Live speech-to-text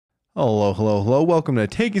Hello, hello, hello. Welcome to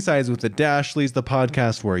Taking Sides with the Dashleys, the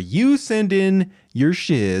podcast where you send in your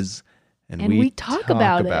shiz and we talk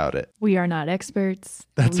about it. it. We are not experts.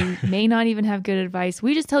 That's we may not even have good advice.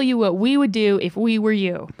 We just tell you what we would do if we were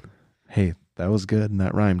you. Hey, that was good and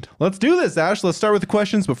that rhymed. Let's do this, Ash. Let's start with the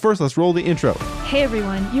questions, but first let's roll the intro. Hey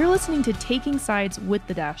everyone, you're listening to Taking Sides with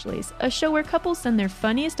the Dashleys, a show where couples send their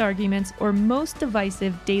funniest arguments or most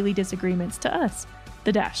divisive daily disagreements to us,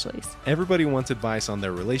 the Dashleys. Everybody wants advice on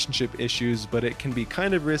their relationship issues, but it can be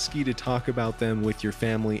kind of risky to talk about them with your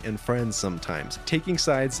family and friends sometimes. Taking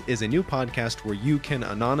Sides is a new podcast where you can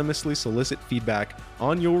anonymously solicit feedback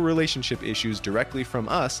on your relationship issues directly from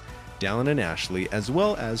us, Dallin and Ashley, as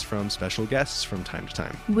well as from special guests from time to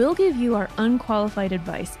time. We'll give you our unqualified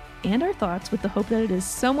advice and our thoughts with the hope that it is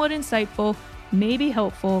somewhat insightful, maybe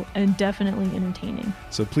helpful, and definitely entertaining.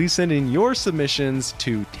 So please send in your submissions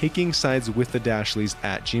to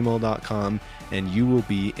takingsideswiththedashleys@gmail.com and you will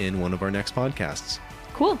be in one of our next podcasts.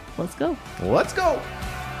 Cool, let's go. Let's go!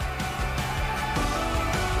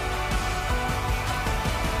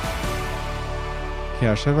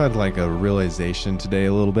 Gosh, I've had like a realization today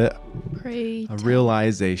a little bit. Great. A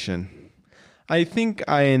realization. I think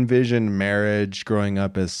I envisioned marriage growing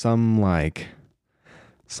up as some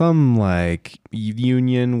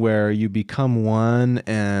union where you become one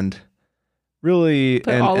and really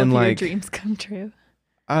But and all of your like dreams come true.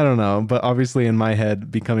 I don't know, but obviously in my head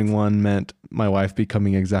becoming one meant my wife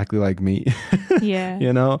becoming exactly like me. Yeah.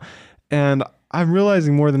 You know? And I'm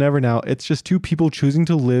realizing more than ever now it's just two people choosing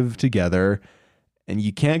to live together and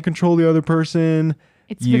you can't control the other person.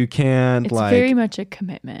 It's very much a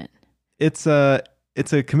commitment. It's a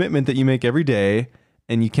commitment that you make every day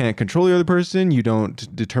and you can't control the other person. You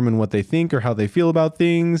don't determine what they think or how they feel about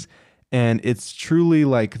things. And it's truly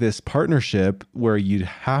like this partnership where you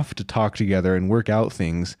have to talk together and work out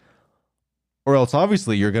things, or else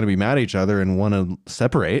obviously you're going to be mad at each other and want to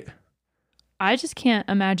separate. I just can't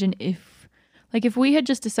imagine if we had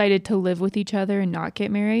just decided to live with each other and not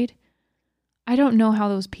get married. I don't know how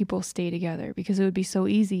those people stay together because it would be so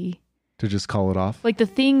easy To just call it off. Like the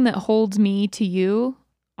thing that holds me to you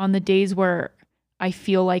on the days where I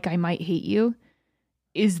feel like I might hate you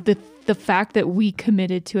is the fact that we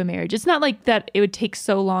committed to a marriage. It's not like that it would take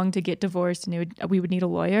so long to get divorced and we would need a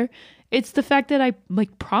lawyer. It's the fact that I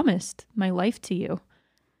promised my life to you.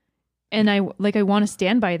 And I want to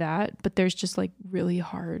stand by that, but there's just really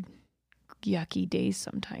hard, yucky days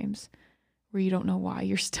sometimes where you don't know why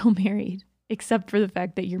you're still married, except for the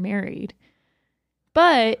fact that you're married.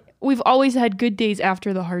 But we've always had good days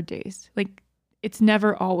after the hard days. It's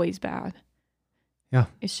never always bad. Yeah.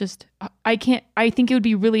 It's just, I think it would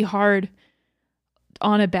be really hard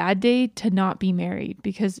on a bad day to not be married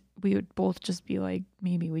because we would both just be like,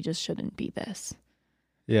 maybe we just shouldn't be this.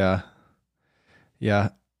 Yeah.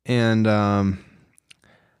 Yeah. And I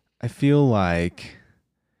feel like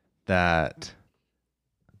that.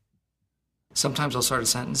 Sometimes I'll start a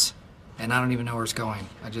sentence and I don't even know where it's going.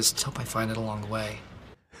 I just hope I find it along the way.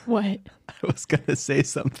 What? I was going to say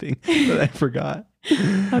something, but I forgot.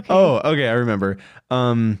 Okay. Oh, okay. I remember.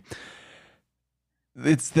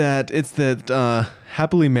 It's that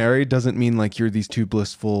happily married doesn't mean like you're these two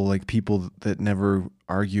blissful people that never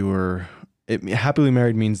argue happily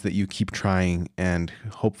married means that you keep trying and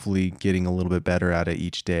hopefully getting a little bit better at it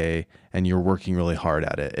each day and you're working really hard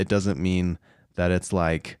at it. It doesn't mean that it's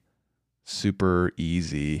super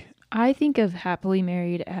easy. I think of happily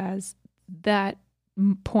married as that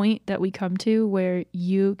point that we come to where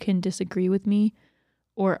you can disagree with me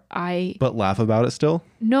but laugh about it still?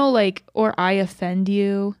 No, or I offend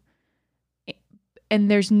you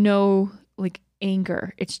and there's no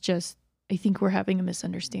anger. It's just, I think we're having a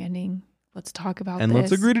misunderstanding. Let's talk about this. And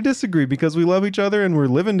let's agree to disagree because we love each other and we're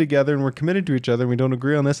living together and we're committed to each other and we don't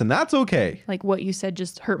agree on this and that's okay. What you said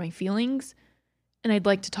just hurt my feelings. And I'd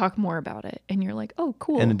like to talk more about it. And you're like, oh,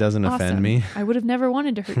 cool. And it doesn't offend me. I would have never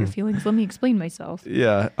wanted to hurt your feelings. Let me explain myself.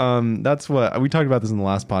 Yeah. That's what we talked about this in the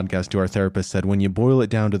last podcast too. Our therapist said, when you boil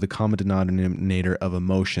it down to the common denominator of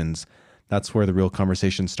emotions, that's where the real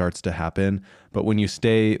conversation starts to happen. But when you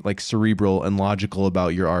stay cerebral and logical about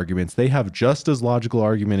your arguments, they have just as logical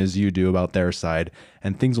argument as you do about their side.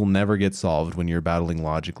 And things will never get solved when you're battling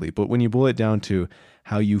logically. But when you boil it down to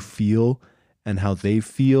how you feel and how they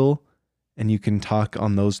feel, and you can talk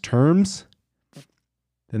on those terms,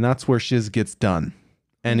 then that's where shiz gets done.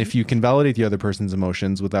 And if you can validate the other person's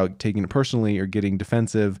emotions without taking it personally or getting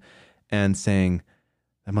defensive and saying,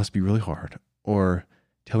 that must be really hard, or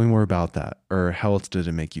tell me more about that, or how else did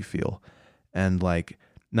it make you feel? And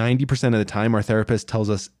 90% of the time, our therapist tells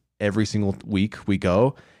us every single week we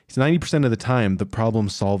go, 90% of the time, the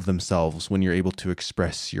problems solve themselves when you're able to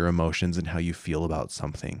express your emotions and how you feel about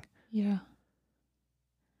something. Yeah.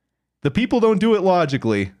 The people don't do it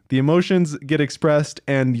logically. The emotions get expressed,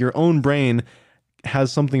 and your own brain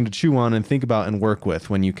has something to chew on and think about and work with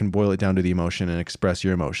when you can boil it down to the emotion and express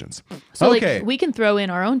your emotions. So Okay. like we can throw in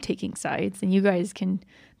our own taking sides, and you guys can,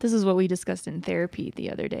 this is what we discussed in therapy the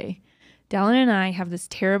other day. Dallin and I have this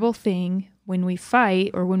terrible thing when we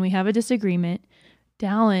fight or when we have a disagreement.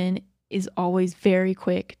 Dallin is always very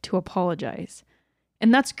quick to apologize.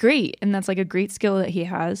 And that's great. And that's like a great skill that he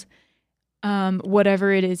has.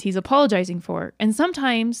 Whatever it is he's apologizing for. And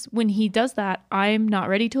sometimes when he does that, I'm not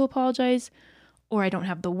ready to apologize, or I don't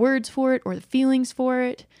have the words for it or the feelings for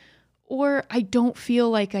it, or I don't feel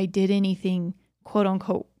like I did anything quote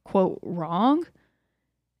unquote quote wrong.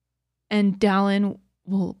 And Dallin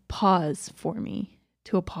will pause for me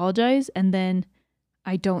to apologize, and then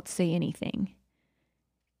I don't say anything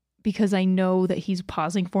because I know that he's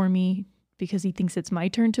pausing for me because he thinks it's my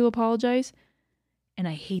turn to apologize. And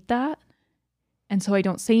I hate that. And so I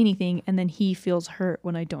don't say anything, and then he feels hurt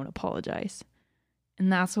when I don't apologize.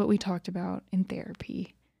 And that's what we talked about in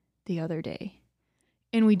therapy the other day.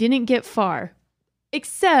 And we didn't get far,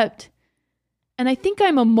 except, and I think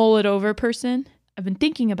I'm a mull it over person. I've been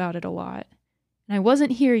thinking about it a lot. And I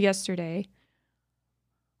wasn't here yesterday.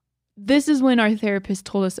 This is when our therapist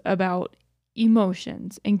told us about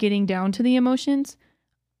emotions and getting down to the emotions.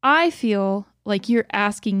 I feel like you're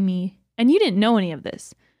asking me, and you didn't know any of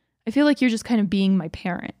this. I feel like you're just kind of being my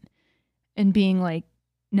parent and being like,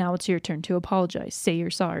 now it's your turn to apologize. Say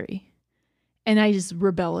you're sorry. And I just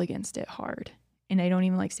rebel against it hard. And I don't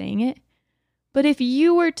even like saying it. But if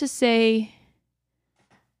you were to say,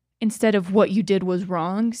 instead of what you did was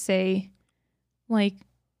wrong, say, like,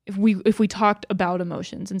 if we talked about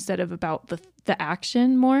emotions instead of about the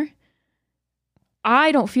action more,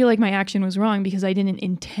 I don't feel like my action was wrong because I didn't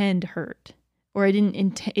intend hurt, or I didn't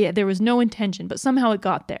intend, there was no intention, but somehow it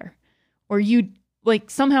got there, or you, like,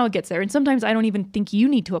 somehow it gets there. And sometimes I don't even think you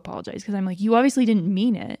need to apologize because I'm like, you obviously didn't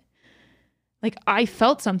mean it. Like, I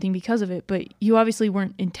felt something because of it, but you obviously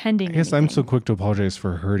weren't intending I guess anything. I'm so quick to apologize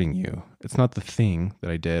for hurting you. It's not the thing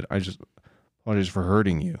that I did. I just apologize for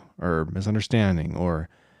hurting you or misunderstanding or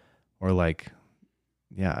like,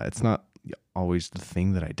 yeah, it's not always the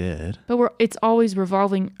thing that I did. But it's always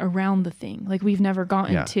revolving around the thing. Like, we've never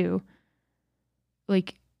gotten Yeah. to,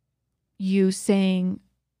 like, you saying,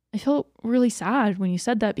 I felt really sad when you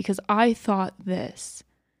said that because I thought this.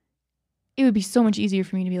 It would be so much easier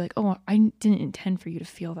for me to be like, oh, I didn't intend for you to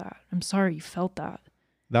feel that. I'm sorry you felt that.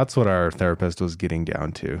 That's what our therapist was getting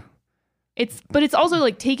down to. But it's also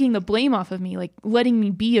like taking the blame off of me, like letting me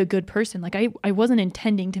be a good person. Like I wasn't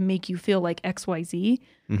intending to make you feel like XYZ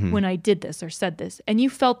when I did this or said this. And you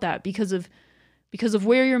felt that because of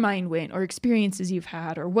where your mind went or experiences you've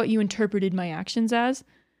had or what you interpreted my actions as.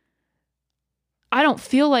 I don't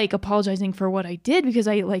feel like apologizing for what I did because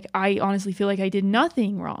I honestly feel like I did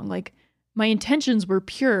nothing wrong. Like, my intentions were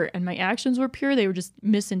pure and my actions were pure. They were just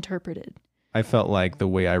misinterpreted. I felt like the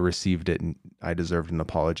way I received it, I deserved an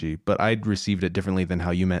apology, but I'd received it differently than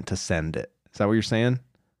how you meant to send it. Is that what you're saying?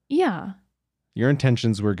 Yeah. Your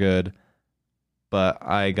intentions were good, but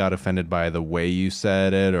I got offended by the way you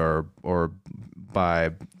said it or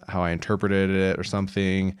by how I interpreted it or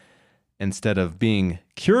something. Instead of being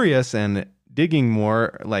curious and digging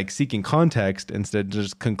more, like seeking context, instead of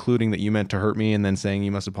just concluding that you meant to hurt me and then saying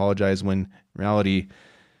you must apologize when in reality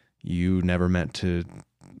you never meant to,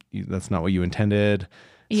 that's not what you intended.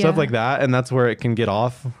 Stuff like that. And that's where it can get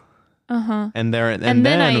off. And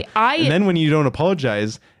then when you don't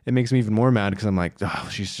apologize, it makes me even more mad because I'm like, oh,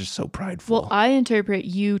 she's just so prideful. Well, I interpret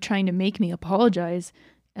you trying to make me apologize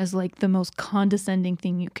as like the most condescending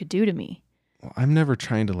thing you could do to me. Well, I'm never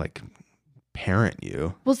trying to like parent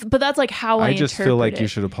you. Well, but that's like how I just feel like interpret you it.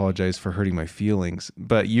 should apologize for hurting my feelings.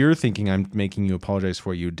 But you're thinking I'm making you apologize for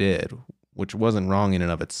what you did, which wasn't wrong in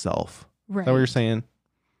and of itself. Right. Is that what you're saying?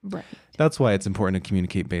 Right. That's why it's important to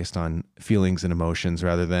communicate based on feelings and emotions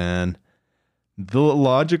rather than the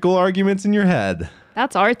logical arguments in your head.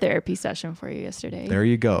 That's our therapy session for you yesterday. There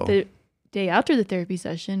you go. The day after the therapy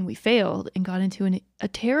session, we failed and got into a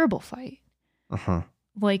terrible fight.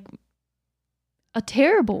 Like, a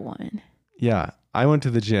terrible one. Yeah. I went to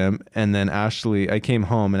the gym and then I came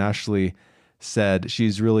home and Ashley said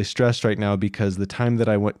she's really stressed right now because the time that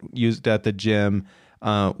I used at the gym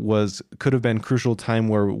could have been crucial time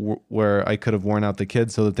where I could have worn out the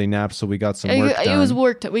kids so that they napped, so we got some work done. It was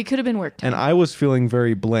work. We could have been work time. And I was feeling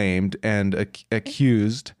very blamed and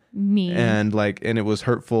accused Me. And it was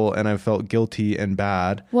hurtful, and I felt guilty and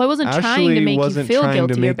bad. Well, I wasn't trying to make you feel trying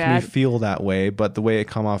guilty to or make me bad. feel that way, but the way it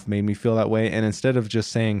come off made me feel that way. And instead of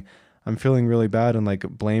just saying, I'm feeling really bad and like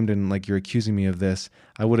blamed and like you're accusing me of this,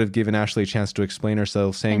 I would have given Ashley a chance to explain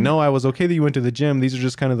herself, saying, no, I was okay that you went to the gym. These are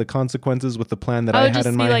just kind of the consequences with the plan that I had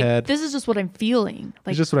in my head. This is just what I'm feeling.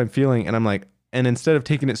 It's just what I'm feeling. And I'm like, and instead of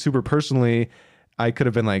taking it super personally, I could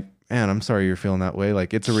have been like, man, I'm sorry you're feeling that way.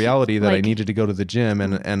 Like, it's a reality that I needed to go to the gym,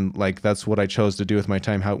 and like that's what I chose to do with my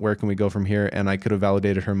time. Where can we go from here? And I could have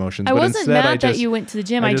validated her emotions. I but wasn't instead, mad that you went to the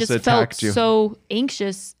gym. I just felt so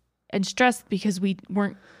anxious and stressed because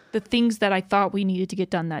the things that I thought we needed to get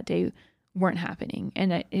done that day weren't happening.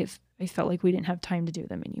 And I felt like we didn't have time to do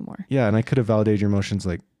them anymore. Yeah. And I could have validated your emotions.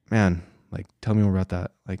 Like, man, like, tell me more about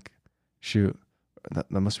that. Like, shoot,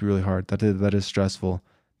 that must be really hard. That is stressful.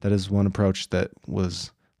 That is one approach that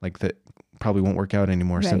was like, that probably won't work out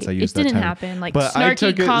anymore since I used that time. It didn't happen. Like, but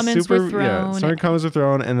snarky comments were thrown. Yeah, snarky comments were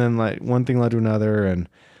thrown. And then like one thing led to another, and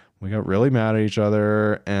we got really mad at each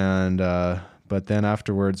other. And, but then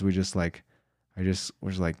afterwards we just like, I just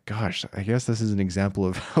was like, gosh, I guess this is an example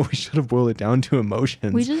of how we should have boiled it down to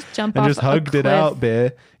emotions. We just jumped and off just hugged it out,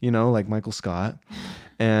 like Michael Scott,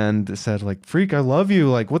 and said like, freak, I love you.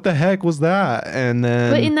 Like, what the heck was that? And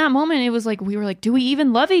then, but in that moment, it was like, we were like, do we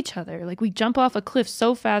even love each other? Like, we jump off a cliff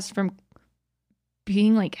so fast from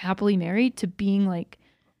being like happily married to being like,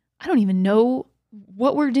 I don't even know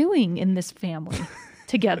what we're doing in this family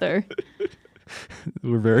together.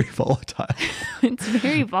 We're very volatile. It's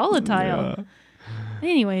very volatile. Yeah.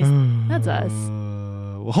 Anyways, that's us.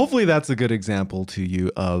 Well, hopefully that's a good example to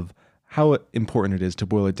you of how important it is to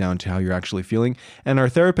boil it down to how you're actually feeling. And our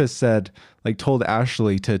therapist told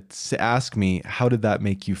Ashley to ask me, how did that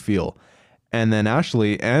make you feel? And then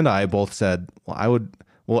Ashley and I both said,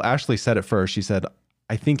 Ashley said it first. She said,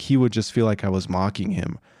 I think he would just feel like I was mocking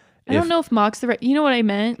him. I don't know if mock's the right, you know what I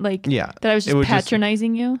meant? Like, yeah, that I was just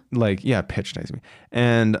patronizing you? Like, yeah, patronizing me.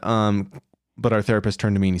 And, but our therapist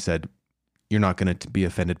turned to me and he said, you're not going to be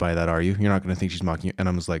offended by that, are you? You're not going to think she's mocking you. And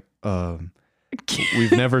I was like,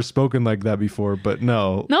 we've never spoken like that before, but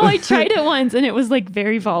no. No, I tried it once and it was like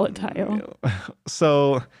very volatile.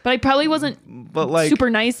 So, but I probably wasn't super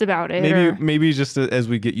nice about it. Maybe just as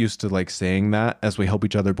we get used to like saying that, as we help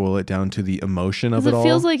each other boil it down to the emotion of it all. It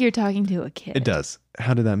feels like you're talking to a kid. It does.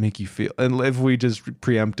 How did that make you feel? And if we just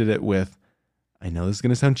preempted it with, I know this is going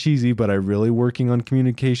to sound cheesy, but I'm really working on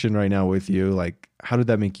communication right now with you. Like, how did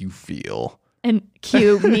that make you feel? And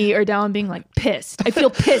cue me or Dallin being like, pissed. I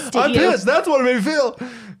feel pissed at you. I'm pissed. That's what it made me feel.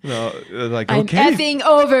 No, like, I'm effing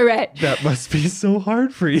over it. That must be so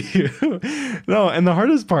hard for you. No, and the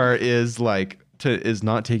hardest part is is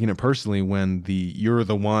not taking it personally when you're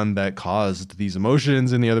the one that caused these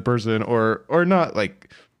emotions in the other person, or not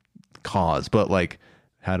like cause, but like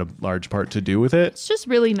had a large part to do with it. It's just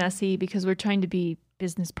really messy because we're trying to be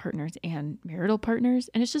business partners and marital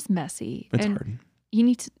partners, and it's just messy. It's hard.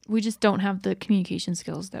 We just don't have the communication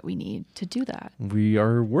skills that we need to do that. We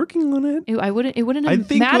are working on it. It wouldn't have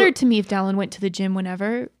mattered to me if Dallin went to the gym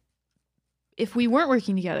if we weren't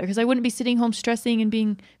working together, because I wouldn't be sitting home stressing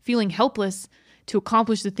and feeling helpless to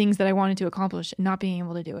accomplish the things that I wanted to accomplish and not being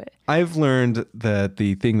able to do it. I've learned that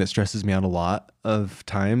the thing that stresses me out a lot of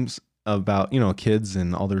times about, kids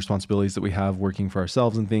and all the responsibilities that we have working for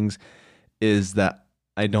ourselves and things is that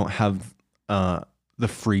I don't have the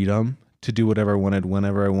freedom to do whatever I wanted,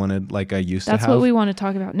 whenever I wanted, like I used to have. That's what we want to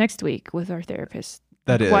talk about next week with our therapist.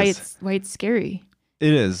 That is why it's scary.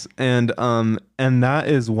 It is. And that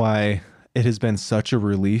is why it has been such a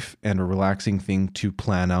relief and a relaxing thing to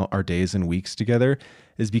plan out our days and weeks together,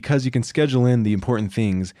 is because you can schedule in the important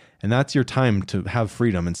things, and that's your time to have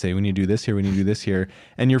freedom and say, we need to do this here, we need to do this here.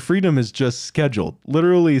 And your freedom is just scheduled.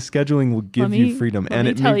 Literally, scheduling will give you freedom. And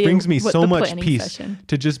it brings me so much peace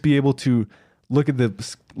to just be able to look at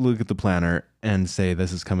the planner and say,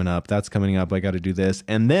 this is coming up, that's coming up, I got to do this.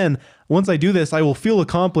 And then once I do this, I will feel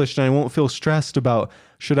accomplished and I won't feel stressed about,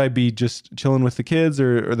 should I be just chilling with the kids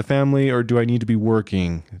or the family, or do I need to be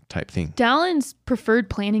working type thing. Dallin's preferred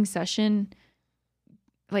planning session,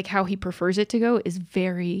 like how he prefers it to go, is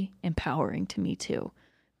very empowering to me too,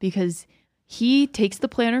 because he takes the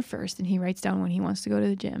planner first and he writes down when he wants to go to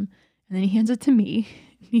the gym, and then he hands it to me.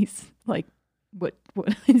 He's like, what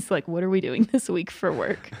he's like, what are we doing this week for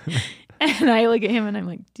work? And I look at him and I'm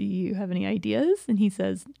like, do you have any ideas? And he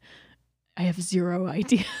says, I have 0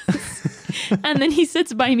 ideas. And then he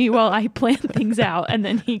sits by me while I plan things out, and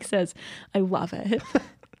then he says, I love it.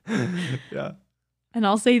 Yeah. And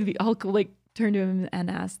I'll turn to him and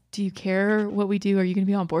ask, do you care what we do? Are you going to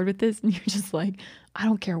be on board with this? And you're just like, I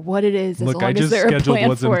don't care what it is, as long as there are plans for it. I just scheduled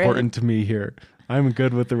what's important to me here. I'm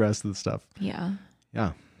good with the rest of the stuff. Yeah.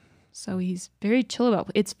 Yeah. So he's very chill about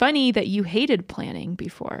it. It's funny that you hated planning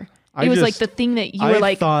before. I It was like just- the thing that you I were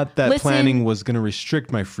like, thought that "Listen." planning was going to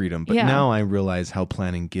restrict my freedom, but Yeah. now I realize how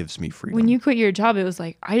planning gives me freedom. when you quit your job, it was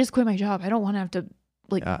like, I just quit my job. I don't want to have to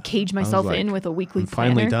like Yeah. cage I was myself like, in with a weekly I'm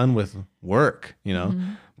finally planner. done with work, you know,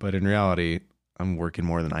 Mhm. but in reality, I'm working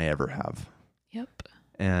more than I ever have Yep.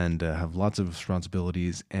 and have lots of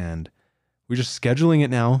responsibilities, and we're just scheduling it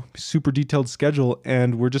now, super detailed schedule,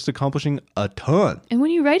 and we're just accomplishing a ton. And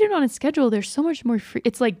when you write it on a schedule, there's so much more free.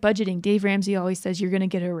 It's like budgeting. Dave Ramsey always says you're going to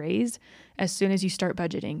get a raise as soon as you start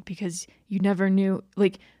budgeting because you never knew,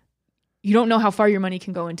 like, you don't know how far your money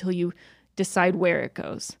can go until you decide where it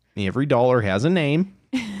goes. Every dollar has a name.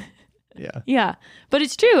 Yeah. Yeah. But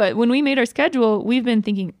it's true. When we made our schedule, we've been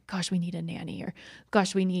thinking, gosh, we need a nanny, or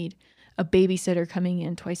gosh, we need a babysitter coming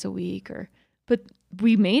in twice a week, but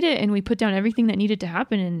we made it and we put down everything that needed to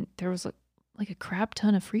happen. And there was like a crap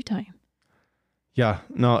ton of free time. Yeah,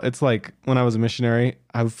 no, it's like when I was a missionary,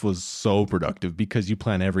 I was so productive because you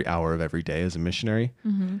plan every hour of every day as a missionary.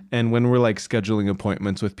 Mm-hmm. And when we're like scheduling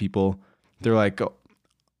appointments with people, they're like,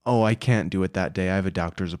 oh, I can't do it that day. I have a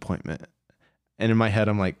doctor's appointment. And in my head,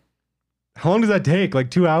 I'm like, how long does that take? Like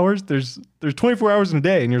 2 hours? There's 24 hours in a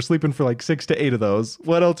day and you're sleeping for like 6 to 8 of those.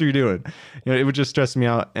 What else are you doing? You know, it would just stress me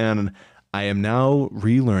out. And I am now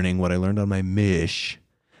relearning what I learned on my mish,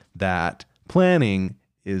 that planning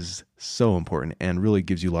is so important and really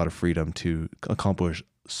gives you a lot of freedom to accomplish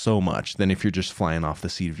so much than if you're just flying off the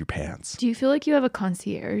seat of your pants. Do you feel like you have a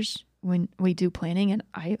concierge when we do planning and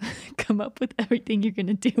I come up with everything you're going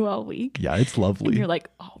to do all week? Yeah, it's And lovely. you're like,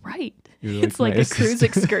 all right. You're It's like my a cruise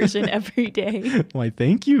assistant. excursion every day. Why,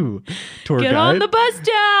 thank you, tour Get guide. on the bus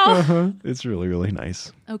now. Uh-huh. It's really, really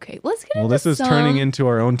nice. Okay, let's get Well, into this is some... turning into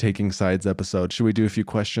our own Taking Sides episode. Should we do a few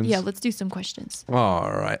questions? Yeah, let's do some questions.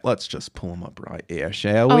 All right, let's just pull them up right here,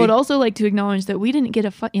 shall I we? would also like to acknowledge that we didn't get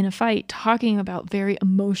in a fight talking about very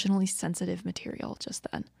emotionally sensitive material just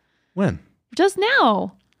then. When? Just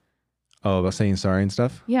now. Oh, about saying sorry and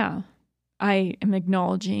stuff? Yeah. I am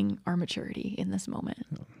acknowledging our maturity in this moment.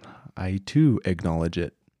 I too acknowledge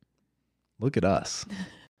it. Look at us.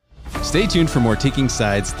 Stay tuned for more Taking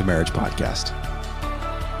Sides, the Marriage Podcast.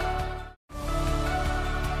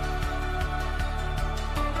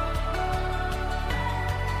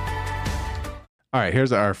 All right,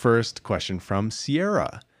 here's our first question from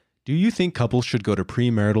Sierra. Do you think couples should go to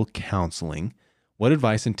premarital counseling? What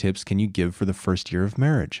advice and tips can you give for the first year of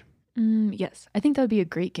marriage? Yes, I think that would be a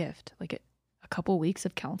great gift. Like a couple weeks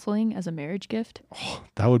of counseling as a marriage gift. Oh,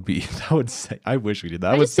 that would say, I wish we did that.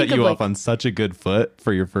 I That would just think set you of, up like- on such a good foot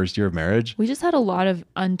for your first year of marriage. We just had a lot of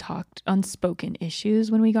unspoken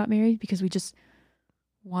issues when we got married because we just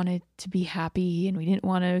wanted to be happy and we didn't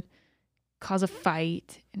want to cause a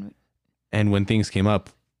fight. And when things came up,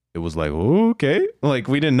 it was like, oh, okay. Like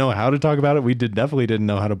we didn't know how to talk about it. We definitely didn't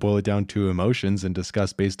know how to boil it down to emotions and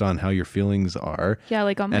discuss based on how your feelings are Yeah,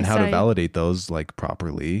 like on my and how side, to validate those like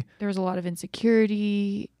properly. there was a lot of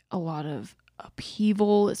insecurity, a lot of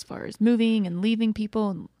upheaval as far as moving and leaving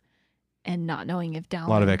people and not knowing if down A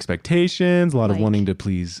lot of expectations, a lot of Like, wanting to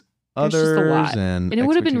please there's just a others. lot. And it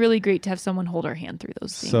would have been expecta- really great to have someone hold our hand through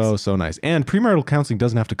those things. so nice. And premarital counseling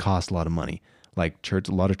doesn't have to cost a lot of money. Like a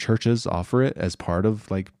lot of churches offer it as part of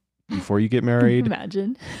like before you get married.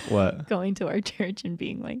 Imagine What? going to our church and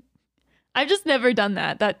being like, I've just never done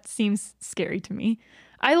that. That seems scary to me.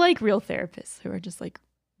 I like real therapists who are just like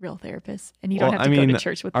real therapists and you don't Well, have to I go mean, to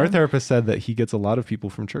church with Our them. therapist said that he gets a lot of people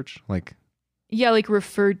from church. Like, Yeah, like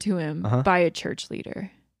referred to him Uh-huh. by a church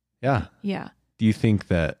leader. yeah. Yeah. Do you think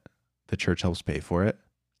that the church helps pay for it?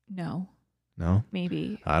 No, No?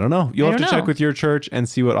 maybe. I don't know. You'll I have to don't check know. with your church and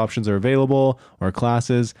see what options are available or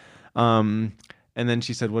classes. And then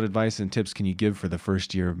she said, what advice and tips can you give for the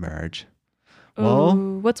first year of marriage? Well,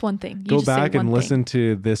 Ooh, what's one thing? You Go just say back and one thing. listen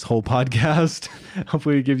to this whole podcast.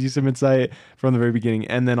 Hopefully it gives you some insight from the very beginning.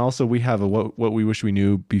 And then also we have a what we wish we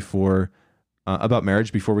knew before about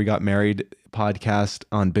marriage before we got married podcast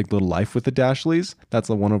on Big Little Life with the Dashleys. That's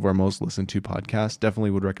one of our most listened to podcasts.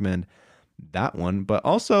 Definitely would recommend that one. But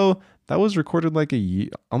also that was recorded like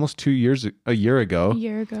almost 2 years, a year ago. A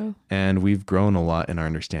year ago. And we've grown a lot in our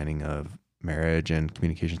understanding of marriage and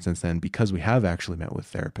communication since then because we have actually met with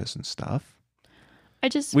therapists and stuff. I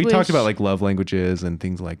just We talked wish- about like love languages and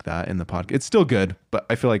things like that in the podcast. It's still good, but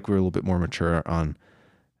I feel like we're a little bit more mature on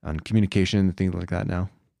communication and things like that now.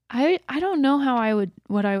 I don't know how I would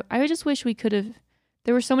I just wish we could have.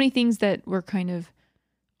 There were so many things that were kind of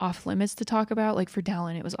off limits to talk about. Like for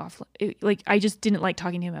Dallin, it was like I just didn't like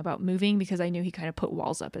talking to him about moving because I knew he kind of put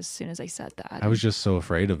walls up as soon as I said that. I was just so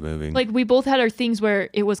afraid of moving. Like we both had our things where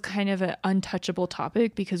it was kind of an untouchable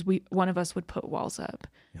topic because one of us would put walls up.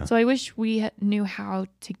 Yeah. So I wish we knew how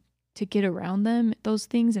to get around those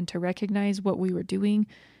things, and to recognize what we were doing,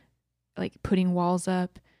 like putting walls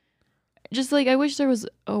up. Just like I wish there was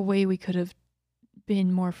a way we could have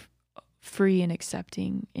been more free and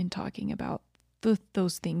accepting in talking about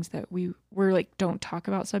those things that we were like, don't talk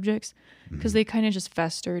about subjects, because they kind of just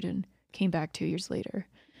festered and came back 2 years later.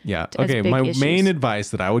 Yeah. Okay. My main advice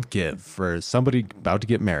that I would give for somebody about to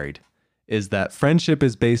get married is that friendship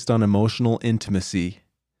is based on emotional intimacy.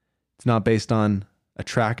 It's not based on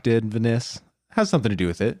attractiveness. It has something to do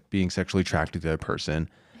with it, being sexually attracted to the other person,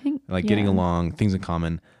 like getting along, things in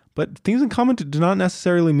common. But things in common do not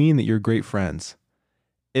necessarily mean that you're great friends.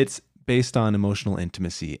 It's based on emotional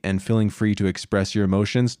intimacy and feeling free to express your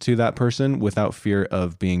emotions to that person without fear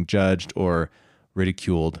of being judged or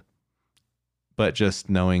ridiculed. But just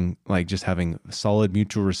knowing, like just having solid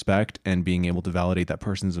mutual respect and being able to validate that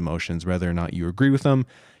person's emotions, whether or not you agree with them.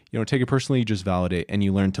 You don't take it personally, you just validate, and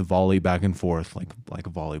you learn to volley back and forth like a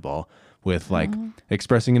volleyball with like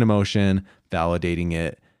expressing an emotion, validating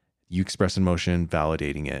it. You express an emotion,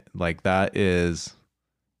 validating it. Like that's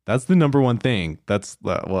the number one thing. That's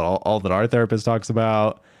what all that our therapist talks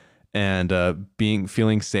about, and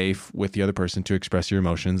feeling safe with the other person to express your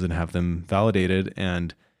emotions and have them validated.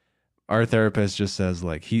 And our therapist just says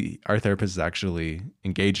like our therapist is actually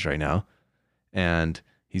engaged right now, and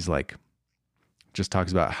he's like, just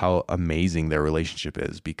talks about how amazing their relationship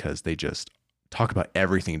is because they just talk about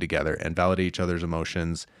everything together and validate each other's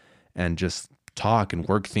emotions and just talk and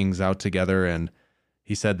work things out together. And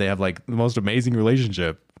he said they have like the most amazing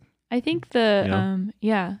relationship. I think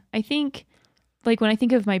I think like when I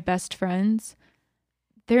think of my best friends,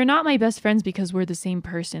 they're not my best friends because we're the same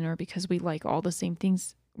person or because we like all the same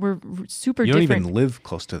things. We're super different. You don't even live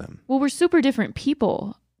close to them. Well, we're super different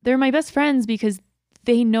people. They're my best friends because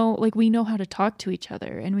they know, like we know how to talk to each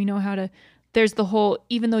other, and we know how to, there's the whole,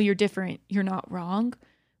 even though you're different, you're not wrong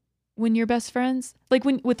when you're best friends, like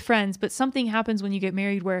with friends, but something happens when you get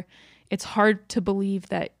married where it's hard to believe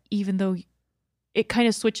that even though it kind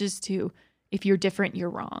of switches to, if you're different, you're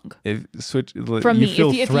wrong. From me.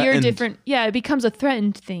 If you're different, it becomes a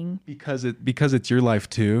threatened thing. Because it's your life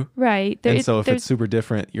too. Right. And so if it's super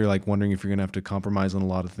different, you're like wondering if you're going to have to compromise on a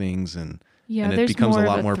lot of things, and it becomes a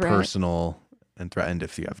lot more personal and threatened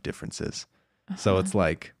if you have differences. So it's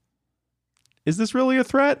like, is this really a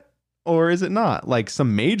threat or is it not? Like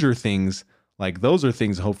some major things, like those are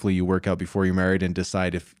things hopefully you work out before you're married and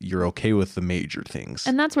decide if you're okay with the major things.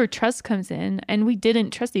 And that's where trust comes in. And we didn't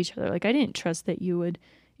trust each other. Like I didn't trust that you would,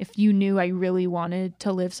 if you knew I really wanted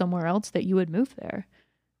to live somewhere else, that you would move there.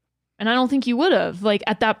 And I don't think you would have. Like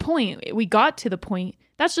at that point, we got to the point.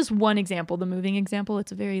 That's just one example, the moving example.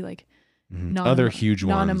 It's a very like other huge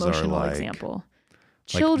ones non-emotional are like example.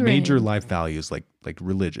 Children, like major life values like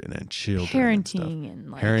religion and children, parenting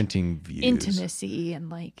and like parenting views, intimacy, and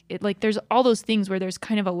like it, like there's all those things where there's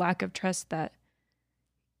kind of a lack of trust. That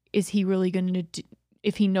is he really going to do,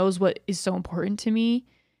 if he knows what is so important to me,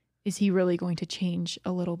 is he really going to change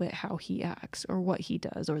a little bit how he acts or what he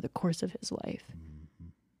does or the course of his life,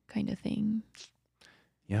 kind of thing.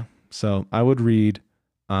 Yeah. So I would read,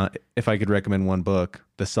 if I could recommend one book,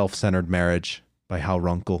 The Self-Centered Marriage by Hal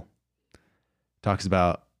Runkel. Talks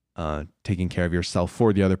about taking care of yourself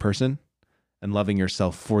for the other person and loving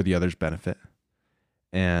yourself for the other's benefit.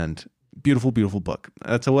 And beautiful, beautiful book.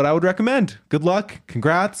 That's what I would recommend. Good luck.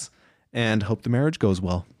 Congrats. And hope the marriage goes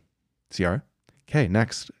well. Ciara? Okay,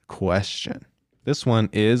 next question. This one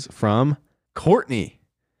is from Courtney.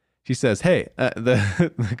 She says, hey,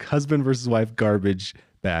 the husband versus wife garbage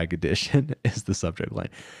bag edition is the subject line.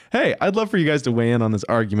 Hey, I'd love for you guys to weigh in on this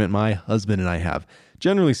argument my husband and I have.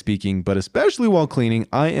 Generally speaking, but especially while cleaning,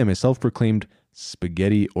 I am a self-proclaimed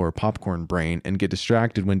spaghetti or popcorn brain and get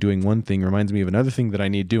distracted when doing one thing reminds me of another thing that I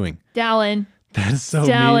need doing. Dallin. That's so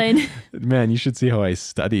mean. Man, you should see how I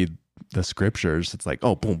studied the scriptures. It's like,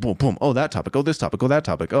 oh, boom, boom, boom. Oh, that topic. Oh, this topic. Oh, that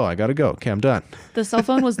topic. Oh, I got to go. Okay, I'm done. The cell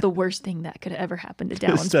phone was the worst thing that could ever happen to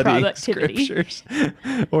Dallin's productivity. Scriptures.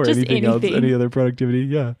 Or just anything else, any other productivity.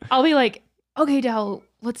 Yeah. I'll be like, okay, Dal,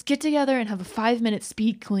 let's get together and have a 5-minute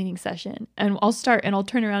speed cleaning session. And I'll start and I'll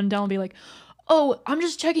turn around and Dal will be like, oh, I'm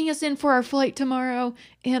just checking us in for our flight tomorrow.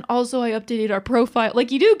 And also I updated our profile.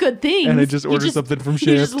 Like you do good things. And I just order something from Shipt.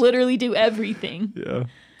 You just literally do everything. Yeah.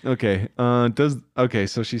 Okay.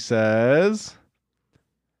 So she says,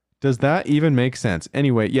 Does that even make sense?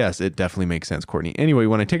 Anyway, yes, it definitely makes sense, Courtney. Anyway,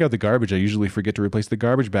 when I take out the garbage, I usually forget to replace the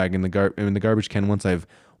garbage bag in the garbage can once I've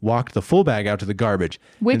walked the full bag out to the garbage.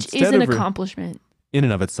 Which is Instead an of accomplishment. in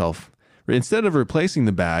and of itself. Instead of replacing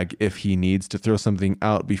the bag, if he needs to throw something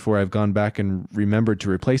out before I've gone back and remembered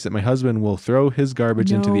to replace it, my husband will throw his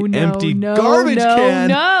garbage into the empty garbage can.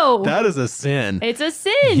 No, That is a sin. it's a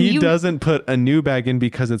sin. He doesn't put a new bag in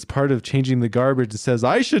because it's part of changing the garbage. It says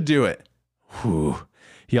I should do it. Whew.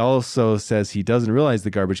 He also says he doesn't realize the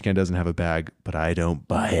garbage can doesn't have a bag, but I don't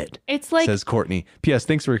buy it. It's like, Says Courtney. P.S.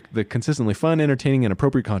 Thanks for the consistently fun, entertaining, and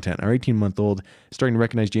appropriate content. Our 18-month-old is starting to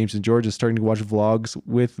recognize James and George is starting to watch vlogs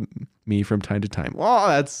with me from time to time. Oh,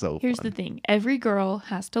 that's so here's fun. the thing. Every girl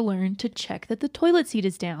has to learn to check that the toilet seat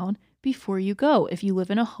is down before you go if you live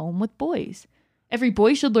in a home with boys. Every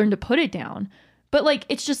boy should learn to put it down. But like,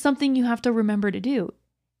 it's just something you have to remember to do.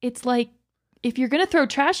 It's like, if you're going to throw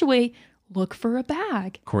trash away, look for a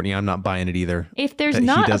bag. Courtney, I'm not buying it either. If there's That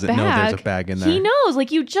not he doesn't a bag, know there's a bag in there. he knows. Like,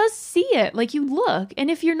 you just see it. Like, you look. And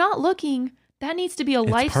if you're not looking, that needs to be a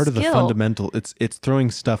life It's part skill. of the fundamental. It's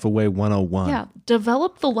throwing stuff away 101. Yeah,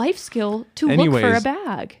 develop the life skill to look for a Anyways,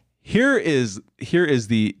 bag. Here is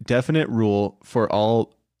the definite rule for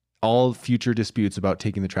all future disputes about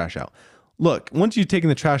taking the trash out. Look, once you've taken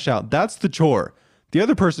the trash out, that's the chore. The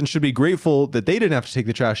other person should be grateful that they didn't have to take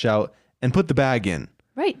the trash out and put the bag in.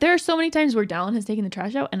 Right. There are so many times where Dallin has taken the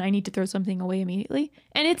trash out and I need to throw something away immediately.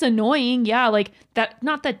 And it's annoying. Yeah, like that.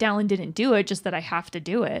 Not that Dallin didn't do it, just that I have to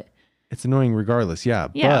do it. It's annoying regardless, yeah.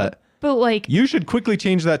 Yeah. But like, You should quickly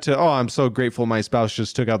change that to, I'm so grateful my spouse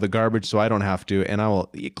just took out the garbage so I don't have to, and I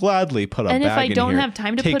will gladly put a bag in and if I don't here. have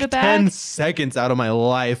time to Take put a 10 bag, seconds out of my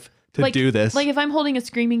life to like, do this. Like if I'm holding a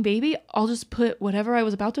screaming baby, I'll just put whatever I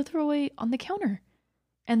was about to throw away on the counter.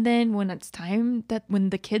 And then when it's time when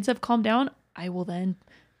the kids have calmed down, I will then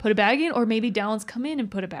put a bag in, or maybe Dallin's come in and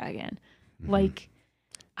put a bag in. Like,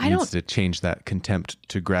 I needs don't. to change that contempt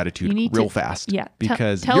to gratitude You need real to- fast. yeah,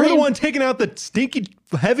 Because tell you're the him- one taking out the stinky,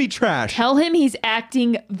 heavy trash. Tell him he's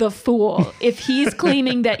acting the fool. If he's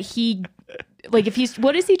claiming that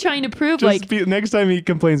what is he trying to prove? Next time he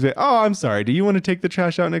complains, I'm sorry. Do you want to take the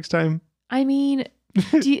trash out next time? I mean,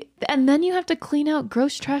 and then you have to clean out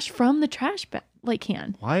gross trash from the trash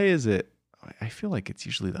can. Why is it? I feel like it's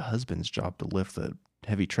usually the husband's job to lift the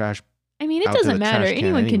heavy trash. I mean, it out to doesn't the matter. trash can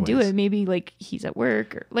Anyone can do anyways. it. Maybe like he's at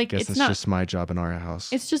work or like Guess it's it's not. just my job in our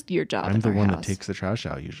house. It's just your job. I'm in the our one house. that takes the trash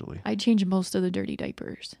out usually. I change most of the dirty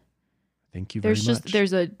diapers. Thank you very much.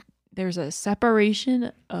 There's a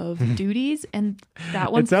separation of duties, and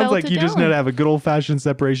that one. It sounds fell like to you just need Dallin. to have a good old fashioned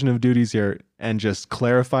separation of duties here and just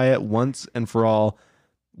clarify it once and for all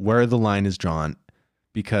where the line is drawn,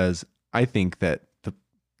 because I think that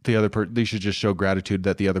the other person, they should just show gratitude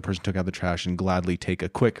that the other person took out the trash and gladly take a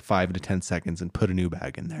quick 5 to 10 seconds and put a new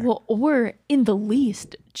bag in there. Well, or in the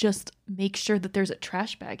least, just make sure that there's a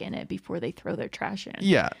trash bag in it before they throw their trash in.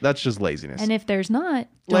 Yeah, that's just laziness. And if there's not,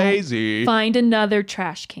 don't Lazy. find another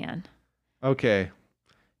trash can. Okay,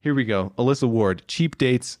 here we go. Alyssa Ward, cheap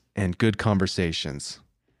dates and good conversations.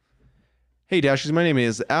 Hey Dashies, my name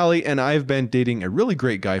is Allie, and I've been dating a really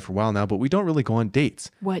great guy for a while now, but we don't really go on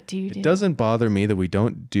dates. What do you do? It doesn't bother me that we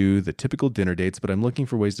don't do the typical dinner dates, but I'm looking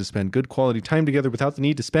for ways to spend good quality time together without the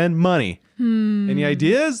need to spend money. Any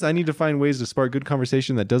ideas? I need to find ways to spark good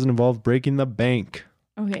conversation that doesn't involve breaking the bank.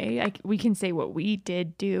 Okay, we can say what we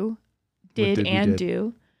did do. did we And did?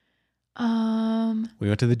 do. We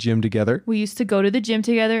went to the gym together We used to go to the gym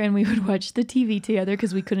together and we would watch the TV together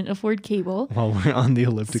because we couldn't afford cable. while we're on the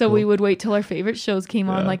elliptical. So we would wait till our favorite shows came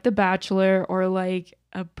on, Yeah. like The Bachelor or like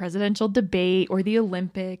a presidential debate or the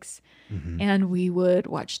Olympics. Mm-hmm. And we would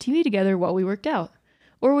watch TV together while we worked out.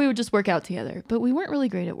 Or we would just work out together. But we weren't really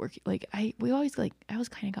great at working. Like I always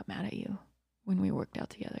kind of got mad at you when we worked out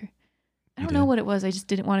together. I You don't know did? what it was. I just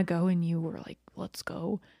didn't want to go and you were like, let's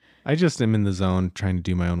go. I just am in the zone trying to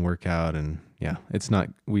do my own workout, and yeah, it's not,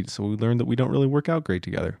 so we learned that we don't really work out great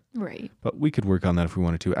together, Right. but we could work on that if we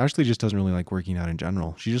wanted to. Ashley just doesn't really like working out in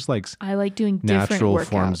general. She just likes I like doing different natural workouts.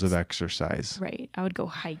 forms of exercise. Right. I would go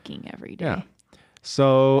hiking every day. Yeah.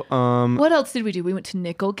 So, What else did we do? We went to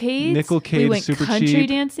Nickelcade. Nickelcade We is went super country cheap.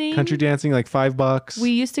 dancing. Country dancing, like $5.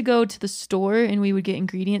 We used to go to the store and we would get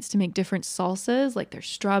ingredients to make different salsas. Like there's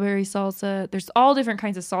strawberry salsa. There's all different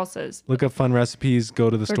kinds of salsas. Look up fun recipes,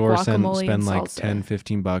 go to the For store, guacamole spend and like salsa. 10,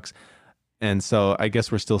 15 bucks. And so I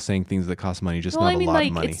guess we're still saying things that cost money, just Well, not I mean, a lot like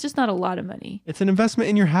of money. it's just not a lot of money. It's an investment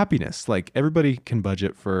in your happiness. Like everybody can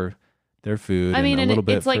budget for their food. I mean, and a and little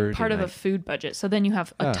bit it's like for part of date a night. food budget. So then you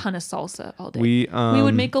have a Yeah. ton of salsa all day. We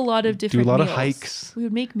would make a lot of different do a lot of meals. hikes, We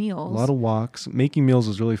would make a meals. lot of walks. Making meals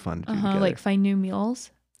was really fun to do together. like find new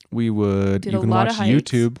meals. We would. Did You a can lot watch of hikes.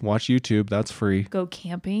 YouTube. Watch YouTube. That's free. Go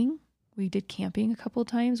camping. We did camping a couple of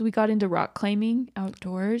times. We got into rock climbing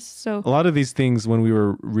outdoors. So A lot of these things, when we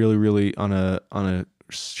were really on a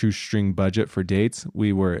shoestring budget for dates,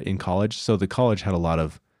 we were in college, so the college had a lot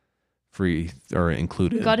of free or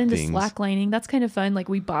included. we got into things. slacklining. That's kind of fun. Like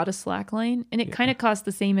we bought a slackline, and it kind of cost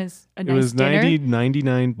the same as a It nice was dinner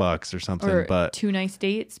 $99 or something, or but 2 nice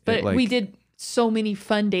dates. But like- we did so many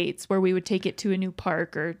fun dates where we would take it to a new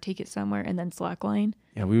park or take it somewhere and then slackline.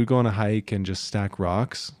 yeah, we would go on a hike and just stack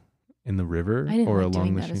rocks in the river I didn't or like along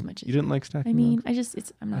doing the that as stream. much as You didn't like stacking I mean, rocks?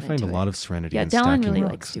 I'm I not find a into lot it. of serenity Yeah, in Dallin stacking really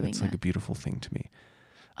rocks. likes doing It's like that. a beautiful thing to me.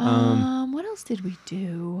 What else did we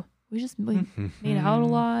do? We just made out a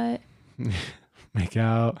lot. Make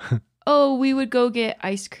out. Oh, we would go get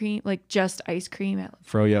ice cream, like just ice cream at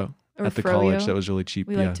Froyo or at the Froyo. college. That was really cheap.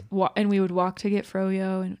 We yeah. liked and we would walk to get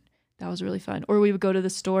froyo, and that was really fun. Or we would go to the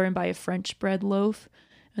store and buy a French bread loaf,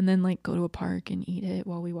 and then like go to a park and eat it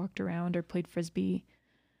while we walked around or played frisbee.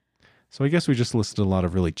 So I guess we just listed a lot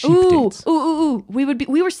of really cheap Ooh, dates. ooh! We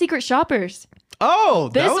were secret shoppers. Oh,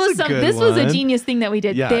 that was a good This was a one. genius thing that we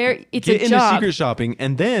did. Yeah, It's get a into job. secret shopping,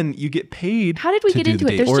 and then you get paid. How did we to get do into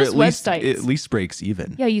the it? date, There's or just at least, websites. At least breaks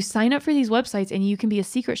even. Yeah, you sign up for these websites and you can be a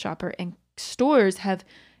secret shopper, and stores have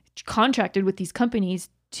contracted with these companies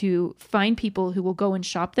to find people who will go and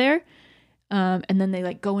shop there. And then they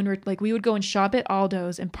like go and like we would go and shop at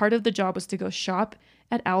Aldo's, and part of the job was to go shop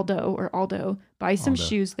at Aldo, buy some Aldo,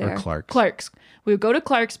 shoes or there. Clark's. We would go to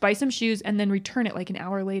Clark's, buy some shoes, and then return it like an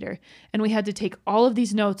hour later. And we had to take all of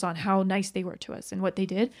these notes on how nice they were to us and what they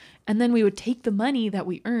did. And then we would take the money that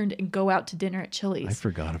we earned and go out to dinner at I Chili's.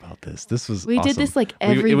 forgot about this. This was We did awesome. this like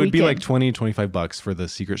every It would be like weekend. $20-$25 for the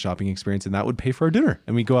secret shopping experience, and that would pay for our dinner.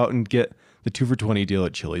 And we go out and get the 2 for $20 deal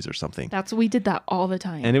at Chili's or something. We did that all the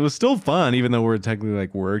time. And it was still fun, even though we're technically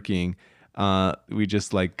like working. We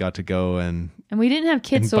just like got to go and we didn't have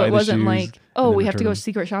kids, and so buy it the wasn't shoes like, and then we have to return go them.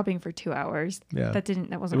 secret shopping for 2 hours. Yeah. That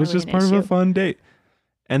wasn't it was really just an part issue. of a fun date.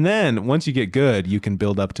 And then once you get good, you can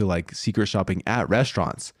build up to like secret shopping at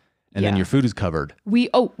restaurants, and then Yeah. your food is covered. We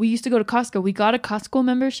used to go to Costco. We got a Costco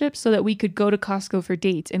membership so that we could go to Costco for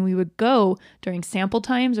dates, and we would go during sample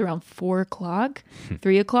times around 4:00,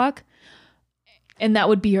 3:00, and that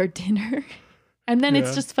would be our dinner. And then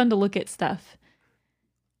it's Yeah. just fun to look at stuff.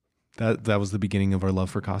 That was the beginning of our love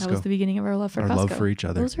for Costco. That was the beginning of our love for Our Costco. love for each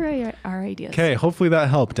other. Those are our ideas. Okay, hopefully that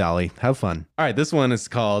helped, Allie. Have fun. All right, this one is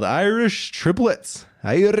called Irish Triplets.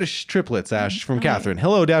 Irish Triplets, Ash from Catherine.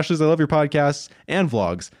 Hello, Dashlers. I love your podcasts and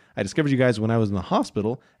vlogs. I discovered you guys when I was in the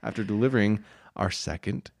hospital after delivering our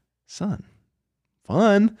second son.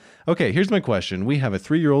 Fun. Okay, here's my question. We have a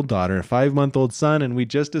 3-year-old daughter, a 5-month-old son, and we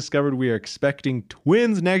just discovered we are expecting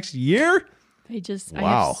twins next year. I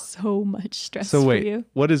have so much stress So for wait, you.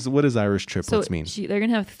 what does Irish triplets mean? They're going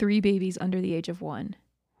to have 3 babies under the age of 1.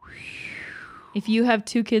 If you have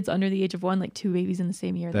 2 kids under the age of 1, like 2 babies in the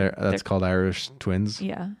same year. That's called Irish twins.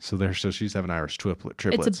 Yeah. So she's having Irish triplets.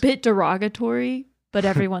 It's a bit derogatory, but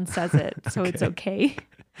everyone says it, so it's okay.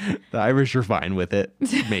 The Irish are fine with it.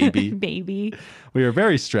 Maybe. Maybe. We are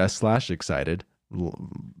very stressed / excited,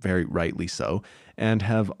 very rightly so, and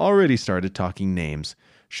have already started talking names.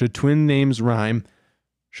 Should twin names rhyme?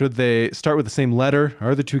 Should they start with the same letter?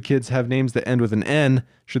 Are the 2 kids have names that end with an N?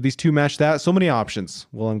 Should these 2 match that? So many options.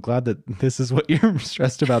 Well, I'm glad that this is what you're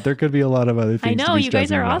stressed about. There could be a lot of other things. I to know, be you guys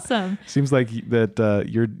stressing are about. awesome. Seems like that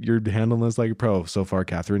you're handling this like a pro so far,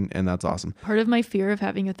 Catherine, and that's awesome. Part of my fear of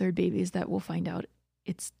having a 3rd baby is that we'll find out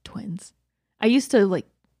it's twins. I used to like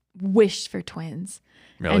wish for twins.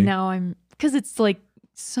 Really? And now because it's like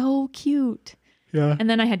so cute. Yeah. And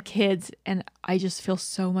then I had kids, and I just feel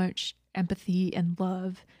so much empathy and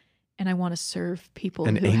love, and I want to serve people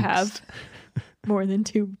And who angst. have more than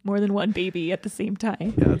 1 baby at the same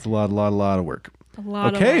time. Yeah, it's a lot of work. A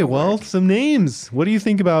lot Okay, of well, work. some names. What do you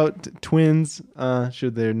think about twins?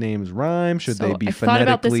 Should their names rhyme? Should they be I've thought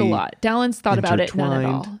about this a phonetically lot. Dallin's thought about it none at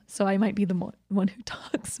intertwined? all. So I might be the one who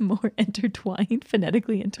talks more intertwined,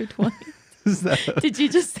 phonetically intertwined. Is that Did you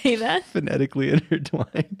just say that? phonetically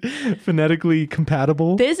intertwined? Phonetically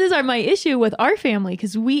compatible? This is my issue with our family,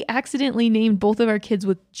 because we accidentally named both of our kids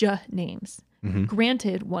with J names. Mm-hmm.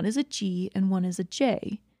 Granted, one is a G and one is a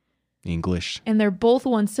J. English. And they're both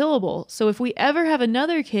 1 syllable. So if we ever have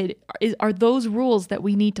another kid, are those rules that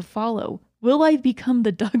we need to follow? Will I become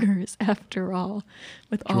the Duggars after all?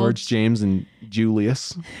 With George, James, and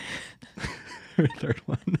Julius. Third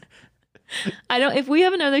one. if we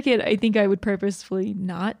have another kid, I think I would purposefully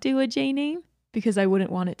not do a J name because I wouldn't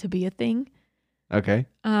want it to be a thing. Okay.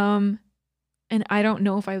 And I don't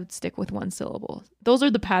know if I would stick with 1 syllable. Those are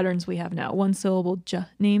the patterns we have now. 1 syllable J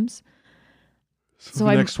names. So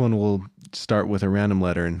the next one will start with a random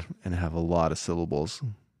letter and have a lot of syllables.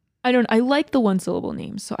 I like the one syllable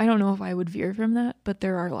names, so I don't know if I would veer from that, but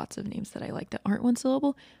there are lots of names that I like that aren't one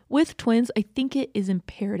syllable. With twins, I think it is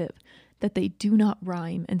imperative that they do not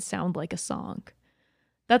rhyme and sound like a song.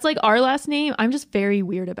 That's like our last name. I'm just very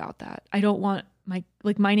weird about that. I don't want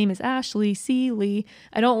my name is Ashley C. Lee.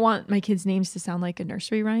 I don't want my kids' names to sound like a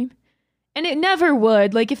nursery rhyme. And it never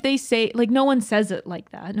would. Like if they say, like no one says it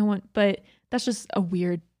like that. No one, but that's just a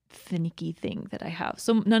weird finicky thing that I have.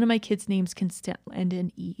 So none of my kids' names can end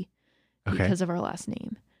in E because of our last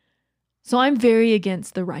name. So I'm very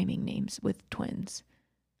against the rhyming names with twins,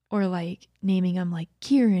 or like naming them like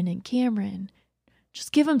Kieran and Cameron.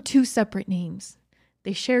 Just give them 2 separate names.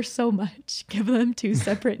 They share so much. Give them 2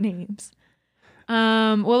 separate names.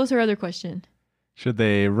 What was her other question? Should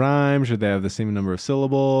they rhyme? Should they have the same number of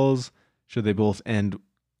syllables? Should they both end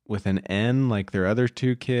with an N like their other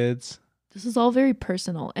 2 kids? This is all very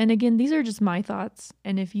personal. And again, these are just my thoughts.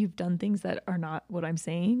 And if you've done things that are not what I'm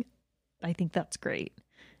saying, I think that's great.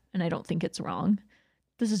 And I don't think it's wrong.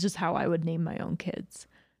 This is just how I would name my own kids.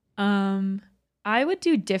 I would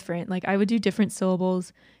do different. Like I would do different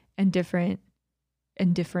syllables and different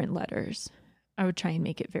letters. I would try and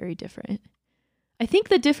make it very different. I think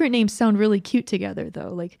the different names sound really cute together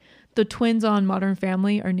though. Like the twins on Modern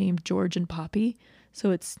Family are named George and Poppy.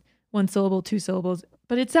 So it's 1 syllable, 2 syllables,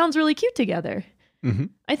 but it sounds really cute together. Mm-hmm.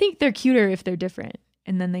 I think they're cuter if they're different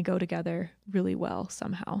and then they go together really well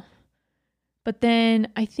somehow. But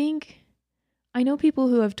then I know people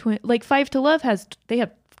who have like Five to Love they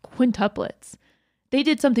have quintuplets. They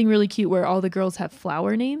did something really cute where all the girls have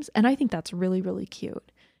flower names. And I think that's really, really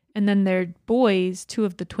cute. And then their boys, 2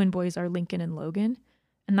 of the twin boys are Lincoln and Logan.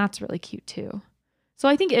 And that's really cute too. So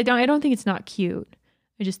I don't think it's not cute.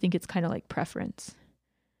 I just think it's kind of like preference.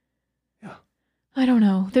 Yeah. I don't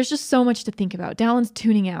know. There's just so much to think about. Dallin's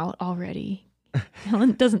tuning out already.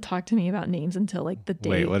 Dallin doesn't talk to me about names until like the day.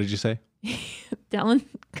 Wait, what did you say? Dallin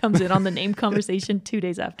comes in on the name conversation 2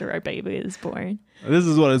 days after our baby is born. This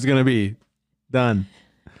is what it's going to be. Done.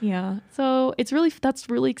 Yeah. So that's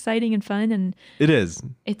really exciting and fun. And it is.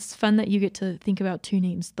 It's fun that you get to think about 2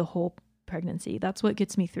 names the whole pregnancy. That's what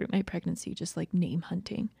gets me through my pregnancy, just like name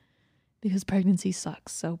hunting, because pregnancy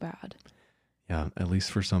sucks so bad. Yeah. At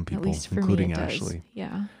least for some people, at least for including me, it Ashley. does.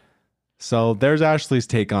 Yeah. So there's Ashley's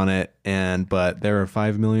take on it, but there are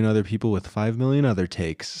 5 million other people with 5 million other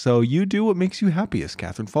takes. So you do what makes you happiest,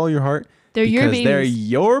 Catherine. Follow your heart. They're your babies. They're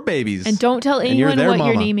your babies. And don't tell anyone what mama.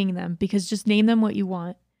 you're naming them, because just name them what you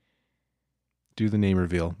want. Do the name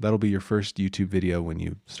reveal. That'll be your first YouTube video when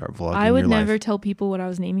you start vlogging. I would your never life. tell people what I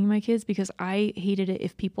was naming my kids, because I hated it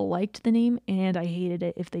if people liked the name, and I hated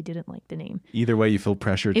it if they didn't like the name. Either way, you feel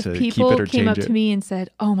pressure if to keep it or change it. If people came up to me and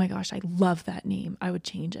said, "Oh my gosh, I love that name," I would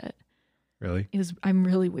change it. Really? I'm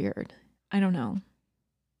really weird. I don't know.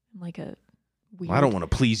 I'm like a weird. Well, I don't want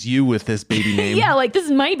to please you with this baby name. Yeah, like this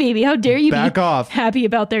is my baby. How dare you Back be off. happy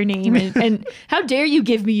about their name, and how dare you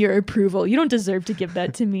give me your approval? You don't deserve to give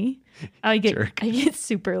that to me. I get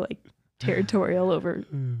super like territorial over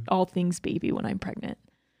all things baby when I'm pregnant.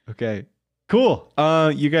 Okay. Cool.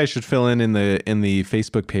 You guys should fill in the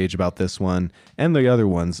Facebook page about this one and the other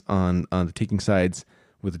ones on the Taking Sides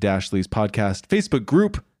with Dashley's podcast Facebook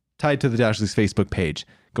group tied to the Dashley's Facebook page.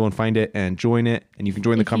 Go and find it and join it, and you can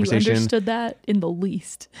join the conversation. You understood that in the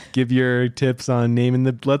least. Give your tips on naming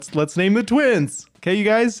let's name the twins. Okay, you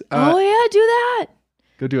guys? Oh yeah, do that.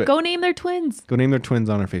 Go do it. Go name their twins. Go name their twins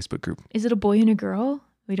on our Facebook group. Is it a boy and a girl?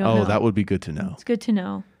 We don't know. Oh, that would be good to know. It's good to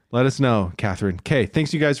know. Let us know, Catherine. Okay,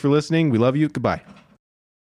 thanks you guys for listening. We love you. Goodbye.